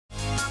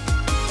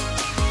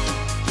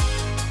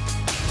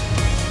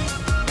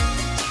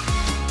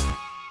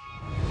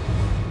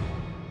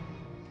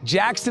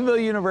Jacksonville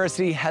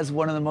University has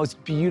one of the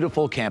most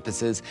beautiful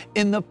campuses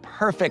in the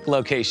perfect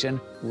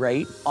location,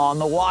 right on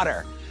the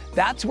water.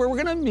 That's where we're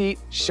gonna meet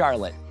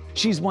Charlotte.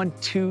 She's won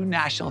 2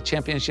 national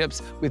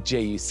championships with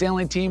JU's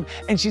sailing team,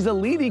 and she's a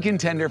leading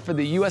contender for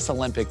the US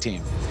Olympic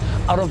team.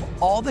 Out of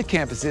all the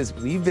campuses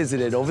we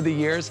visited over the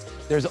years,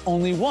 there's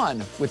only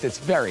one with its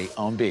very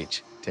own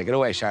beach. Take it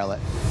away, Charlotte.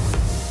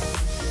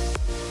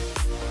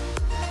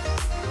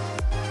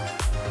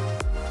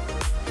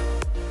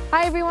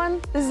 Hi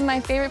everyone, this is my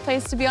favorite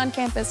place to be on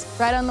campus,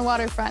 right on the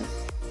waterfront.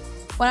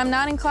 When I'm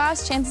not in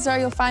class, chances are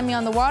you'll find me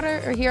on the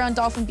water or here on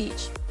Dolphin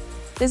Beach.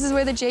 This is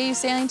where the JU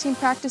sailing team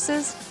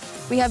practices.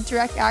 We have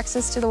direct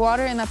access to the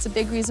water, and that's a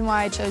big reason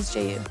why I chose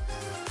JU.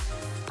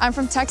 I'm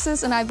from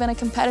Texas, and I've been a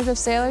competitive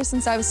sailor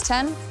since I was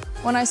 10.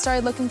 When I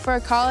started looking for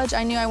a college,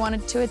 I knew I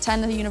wanted to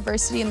attend a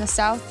university in the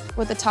South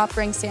with a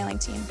top-ranked sailing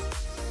team.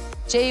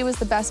 JU was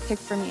the best pick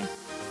for me.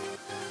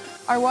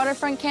 Our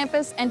waterfront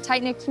campus and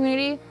tight-knit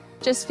community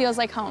just feels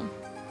like home.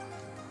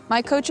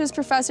 My coaches,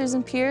 professors,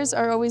 and peers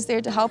are always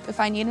there to help if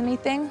I need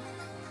anything.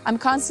 I'm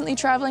constantly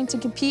traveling to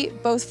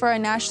compete, both for our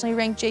nationally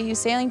ranked JU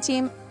sailing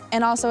team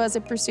and also as I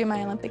pursue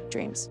my Olympic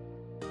dreams.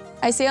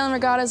 I sail in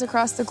regattas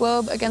across the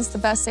globe against the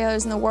best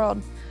sailors in the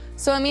world,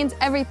 so it means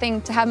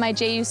everything to have my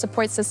JU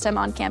support system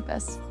on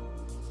campus.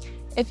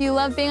 If you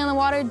love being on the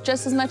water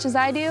just as much as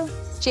I do,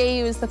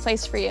 JU is the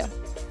place for you.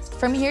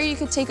 From here, you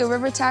could take a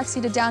river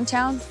taxi to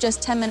downtown,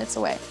 just 10 minutes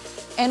away.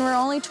 And we're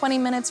only 20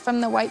 minutes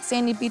from the white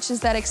sandy beaches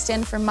that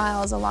extend for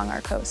miles along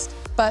our coast.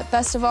 But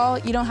best of all,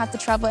 you don't have to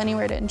travel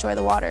anywhere to enjoy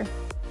the water.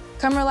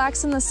 Come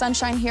relax in the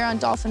sunshine here on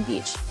Dolphin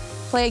Beach.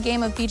 Play a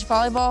game of beach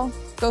volleyball,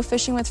 go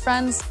fishing with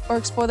friends, or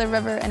explore the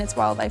river and its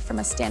wildlife from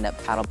a stand-up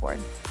paddleboard.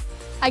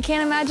 I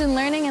can't imagine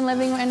learning and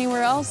living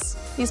anywhere else.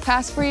 These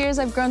past 4 years,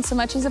 I've grown so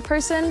much as a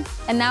person,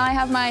 and now I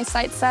have my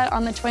sights set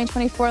on the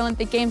 2024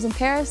 Olympic Games in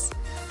Paris.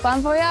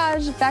 Bon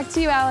voyage! Back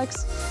to you,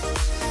 Alex.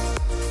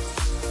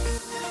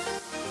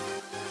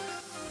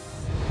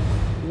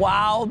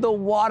 Wow, the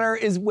water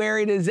is where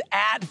it is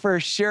at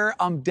for sure.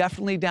 I'm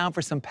definitely down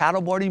for some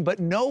paddleboarding, but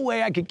no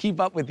way I could keep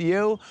up with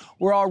you.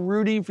 We're all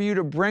rooting for you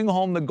to bring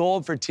home the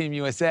gold for Team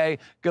USA.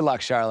 Good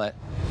luck, Charlotte.